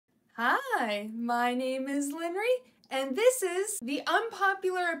Hi, my name is Linry, and this is the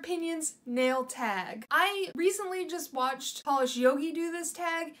Unpopular Opinions nail tag. I recently just watched Polish Yogi do this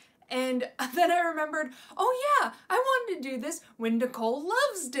tag, and then I remembered, oh yeah, I wanted to do this when Nicole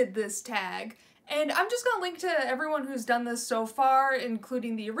Loves did this tag. And I'm just gonna link to everyone who's done this so far,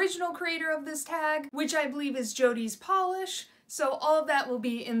 including the original creator of this tag, which I believe is Jody's Polish. So all of that will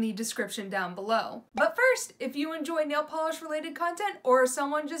be in the description down below. But first, if you enjoy nail polish related content or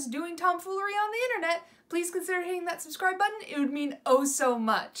someone just doing tomfoolery on the internet, please consider hitting that subscribe button. It would mean oh so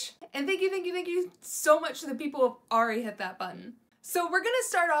much. And thank you so much to the people who have already hit that button. So we're gonna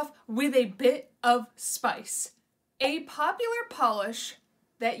start off with a bit of spice. A popular polish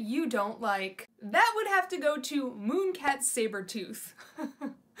that you don't like. That would have to go to Mooncat Sabertooth.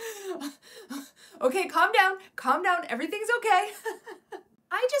 Okay, calm down, everything's okay.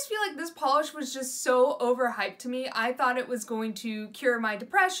 I just feel like this polish was just so overhyped to me. I thought it was going to cure my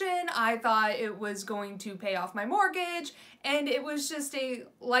depression, I thought it was going to pay off my mortgage, and it was just a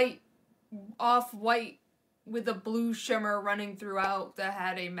light off-white with a blue shimmer running throughout that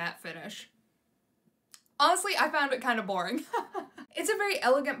had a matte finish. Honestly, I found it kind of boring. It's a very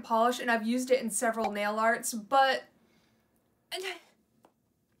elegant polish and I've used it in several nail arts, but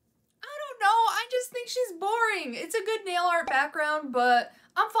I just think she's boring. It's a good nail art background, but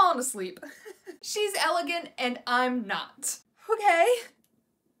I'm falling asleep. She's elegant and I'm not. Okay,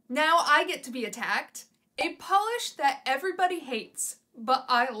 now I get to be attacked. A polish that everybody hates, but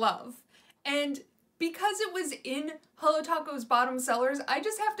I love. And because it was in Hello Taco's bottom sellers, I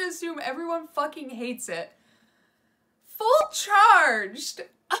just have to assume everyone fucking hates it. Full Charged!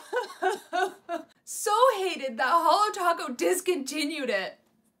 So hated that Hello Taco discontinued it.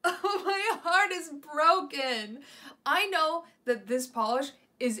 Oh, my heart is broken. I know that this polish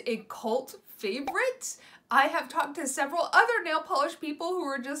is a cult favorite. I have talked to several other nail polish people who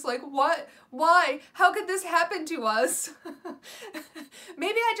were just like, what? Why? How could this happen to us?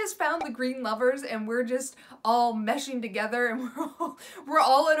 Maybe I just found the green lovers and we're just all meshing together and we're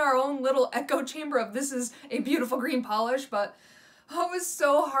all in our own little echo chamber of this is a beautiful green polish, but I was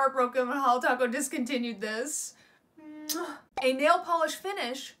so heartbroken when Hello Taco discontinued this. A nail polish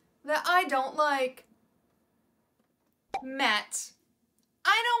finish that I don't like. Matte.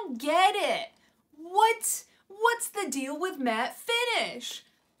 I don't get it. What's the deal with matte finish?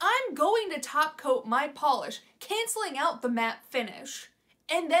 I'm going to top coat my polish, canceling out the matte finish,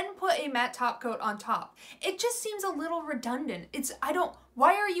 and then put a matte top coat on top. It just seems a little redundant.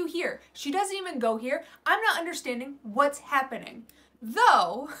 Why are you here? She doesn't even go here. I'm not understanding what's happening.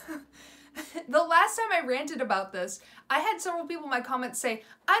 Though, the last time I ranted about this, I had several people in my comments say,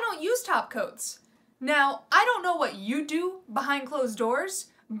 I don't use top coats. Now, I don't know what you do behind closed doors,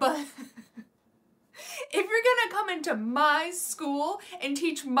 but if you're gonna come into my school and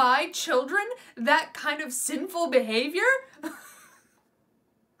teach my children that kind of sinful behavior,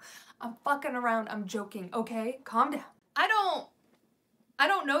 I'm fucking around, I'm joking, okay? Calm down. I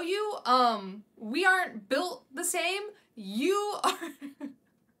don't know you, we aren't built the same, you are...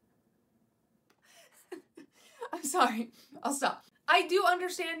 I'm sorry, I'll stop. I do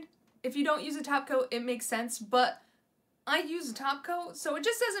understand if you don't use a top coat, it makes sense, but I use a top coat, so it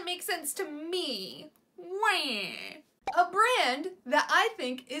just doesn't make sense to me. Wah. A brand that I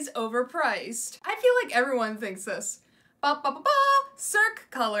think is overpriced. I feel like everyone thinks this. Cirque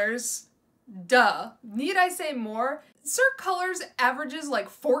Colors. Duh. Need I say more? Cirque Colors averages like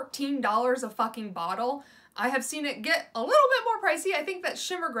 $14 a fucking bottle. I have seen it get a little bit more pricey. I think that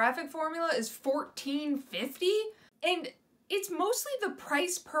shimmer graphic formula is $14.50, and it's mostly the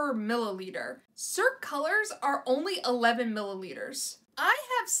price per milliliter. Cirque Colors are only 11 milliliters. I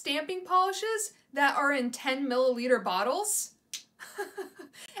have stamping polishes that are in 10 milliliter bottles,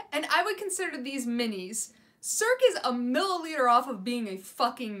 and I would consider these minis. Cirque is a milliliter off of being a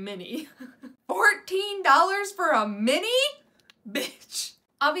fucking mini. $14 for a mini? Bitch.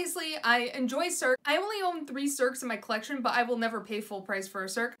 Obviously, I enjoy Cirque. I only own 3 Cirques in my collection, but I will never pay full price for a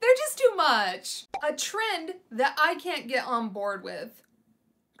Cirque. They're just too much. A trend that I can't get on board with.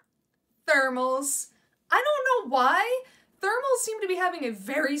 Thermals. I don't know why. Thermals seem to be having a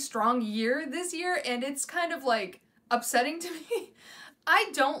very strong year this year, and it's kind of like upsetting to me.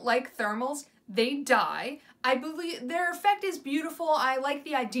 I don't like thermals. They die. I believe their effect is beautiful. I like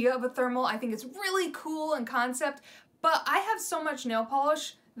the idea of a thermal. I think it's really cool in concept. But I have so much nail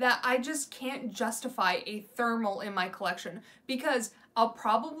polish that I just can't justify a thermal in my collection because I'll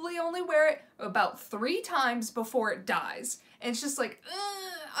probably only wear it about 3 times before it dies. And it's just like,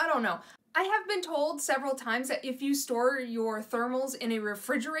 I don't know. I have been told several times that if you store your thermals in a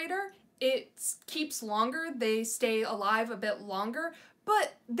refrigerator, it keeps longer, they stay alive a bit longer,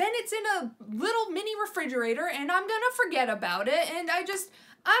 but then it's in a little mini refrigerator and I'm gonna forget about it, and I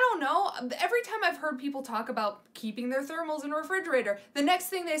don't know. Every time I've heard people talk about keeping their thermals in a refrigerator, the next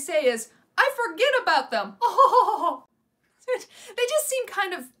thing they say is, I forget about them. Oh, they just seem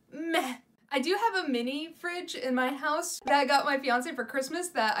kind of meh. I do have a mini fridge in my house that I got my fiance for Christmas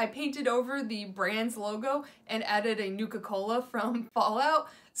that I painted over the brand's logo and added a Nuka-Cola from Fallout.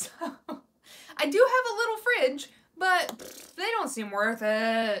 So I do have a little fridge, but they don't seem worth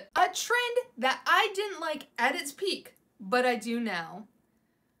it. A trend that I didn't like at its peak, but I do now.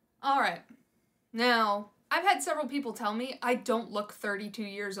 All right. Now, I've had several people tell me I don't look 32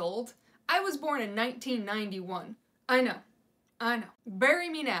 years old. I was born in 1991. I know. Bury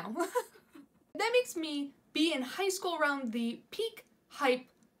me now. That makes me be in high school around the peak hype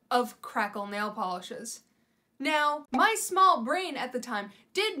of crackle nail polishes. Now, my small brain at the time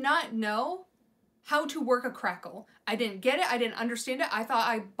did not know how to work a crackle. I didn't get it, I didn't understand it. I thought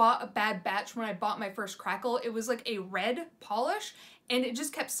I bought a bad batch when I bought my first crackle. It was like a red polish and it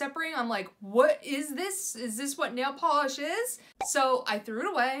just kept separating. I'm like, what is this? Is this what nail polish is? So I threw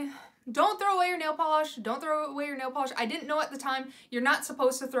it away. Don't throw away your nail polish. Don't throw away your nail polish. I didn't know at the time you're not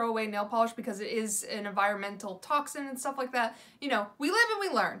supposed to throw away nail polish because it is an environmental toxin and stuff like that. You know, we live and we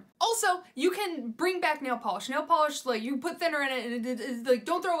learn. Also, you can bring back nail polish. Nail polish, like, you put thinner in it and it's like,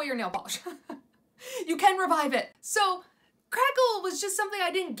 don't throw away your nail polish. You can revive it. So, crackle was just something I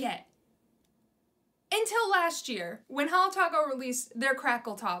didn't get. Until last year, when Hateraid released their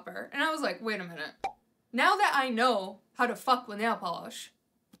crackle topper. And I was like, wait a minute. Now that I know how to fuck with nail polish,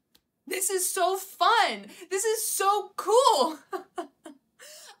 this is so fun! This is so cool!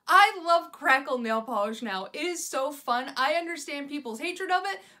 I love crackle nail polish now. It is so fun. I understand people's hatred of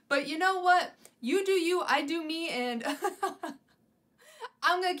it, but you know what? You do you, I do me, and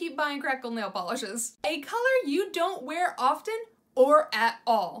I'm gonna keep buying crackle nail polishes. A color you don't wear often or at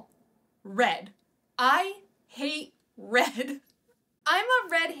all. Red. I hate red. I'm a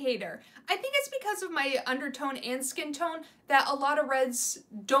red hater. I think it's because of my undertone and skin tone that a lot of reds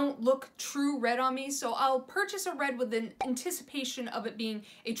don't look true red on me, so I'll purchase a red with an anticipation of it being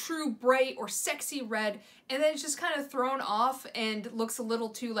a true bright or sexy red, and then it's just kind of thrown off and looks a little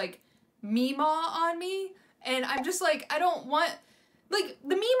too like Meemaw on me, and I'm just like, I don't want, like,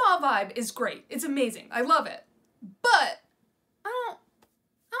 the Meemaw vibe is great. It's amazing. I love it. But I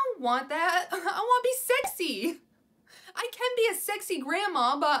don't want that. I want to be sexy. I can be a sexy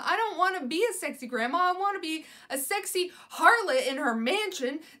grandma, but I don't want to be a sexy grandma. I want to be a sexy harlot in her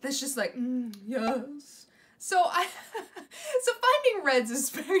mansion that's just like, yes. So finding reds is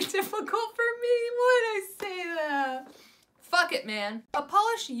very difficult for me. Why'd I say that? Fuck it, man. A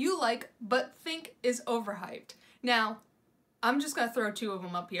polish you like but think is overhyped. Now, I'm just gonna throw two of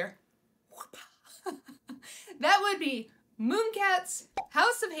them up here. That would be Mooncats,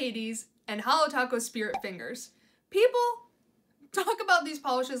 House of Hades, and Hateraid Spirit Fingers. People talk about these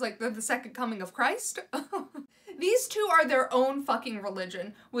polishes like they're the second coming of Christ. These two are their own fucking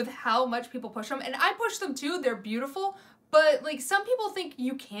religion with how much people push them. And I push them too, they're beautiful. But like, some people think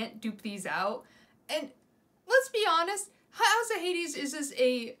you can't dupe these out. And let's be honest, House of Hades is just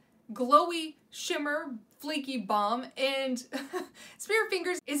a glowy shimmer flaky bomb, and Spirit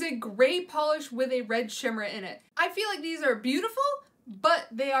Fingers is a gray polish with a red shimmer in it. I feel like these are beautiful, but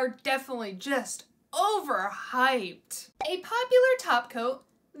they are definitely just overhyped. A popular top coat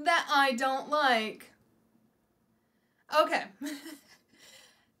that I don't like. Okay.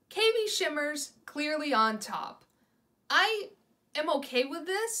 KB Shimmers clearly on top. I am okay with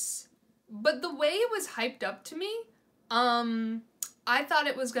this, but the way it was hyped up to me, I thought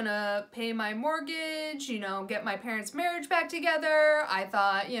it was gonna pay my mortgage, you know, get my parents' marriage back together. I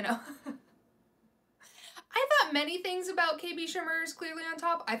thought, you know, I thought many things about KB Shimmers clearly on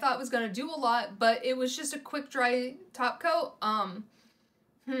top. I thought it was gonna do a lot, but it was just a quick dry top coat.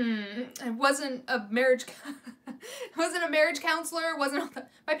 It wasn't a marriage, it wasn't a marriage counselor, wasn't,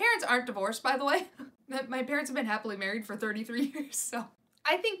 my parents aren't divorced, by the way. My parents have been happily married for 33 years, so.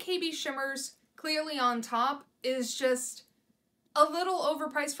 I think KB Shimmers clearly on top is just a little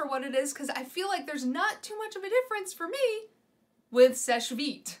overpriced for what it is, because I feel like there's not too much of a difference for me with Seche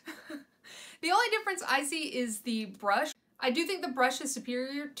Vite. The only difference I see is the brush. I do think the brush is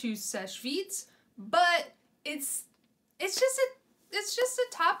superior to Seche Vite's, but it's just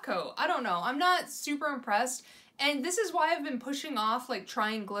a top coat. I don't know. I'm not super impressed. And this is why I've been pushing off like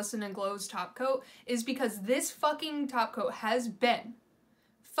trying Glisten and Glow's top coat, is because this fucking top coat has been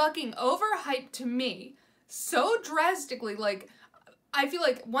fucking overhyped to me so drastically. Like, I feel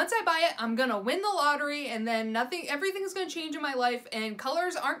like once I buy it, I'm gonna win the lottery, and then everything's gonna change in my life, and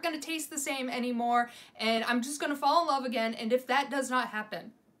colors aren't gonna taste the same anymore, and I'm just gonna fall in love again, and if that does not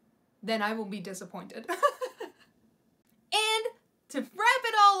happen, then I will be disappointed. And to wrap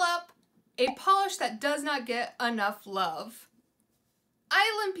it all up, a polish that does not get enough love.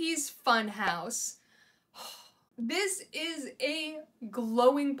 Island Peace Funhouse. This is a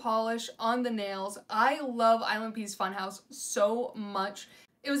glowing polish on the nails. I love Island Peace Funhouse so much.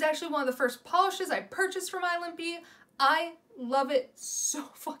 It was actually one of the first polishes I purchased from Island Peace. I love it so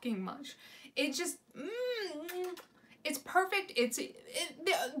fucking much. It just, it's perfect. It's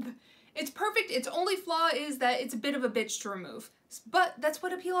perfect. Its only flaw is that it's a bit of a bitch to remove. But that's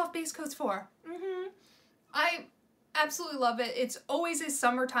what a peel-off base coat's for. I absolutely love it. It's always a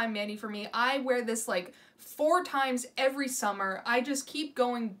summertime mani for me. I wear this like 4 times every summer. I just keep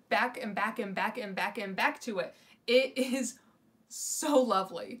going back and back and back and back and back to it. It is so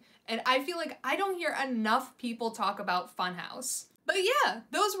lovely. And I feel like I don't hear enough people talk about Funhouse. But yeah,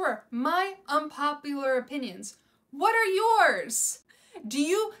 those were my unpopular opinions. What are yours? Do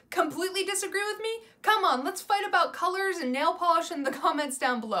you completely disagree with me? Come on, let's fight about colors and nail polish in the comments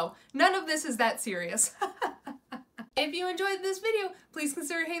down below. None of this is that serious. If you enjoyed this video, please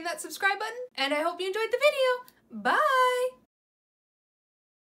consider hitting that subscribe button, and I hope you enjoyed the video. Bye!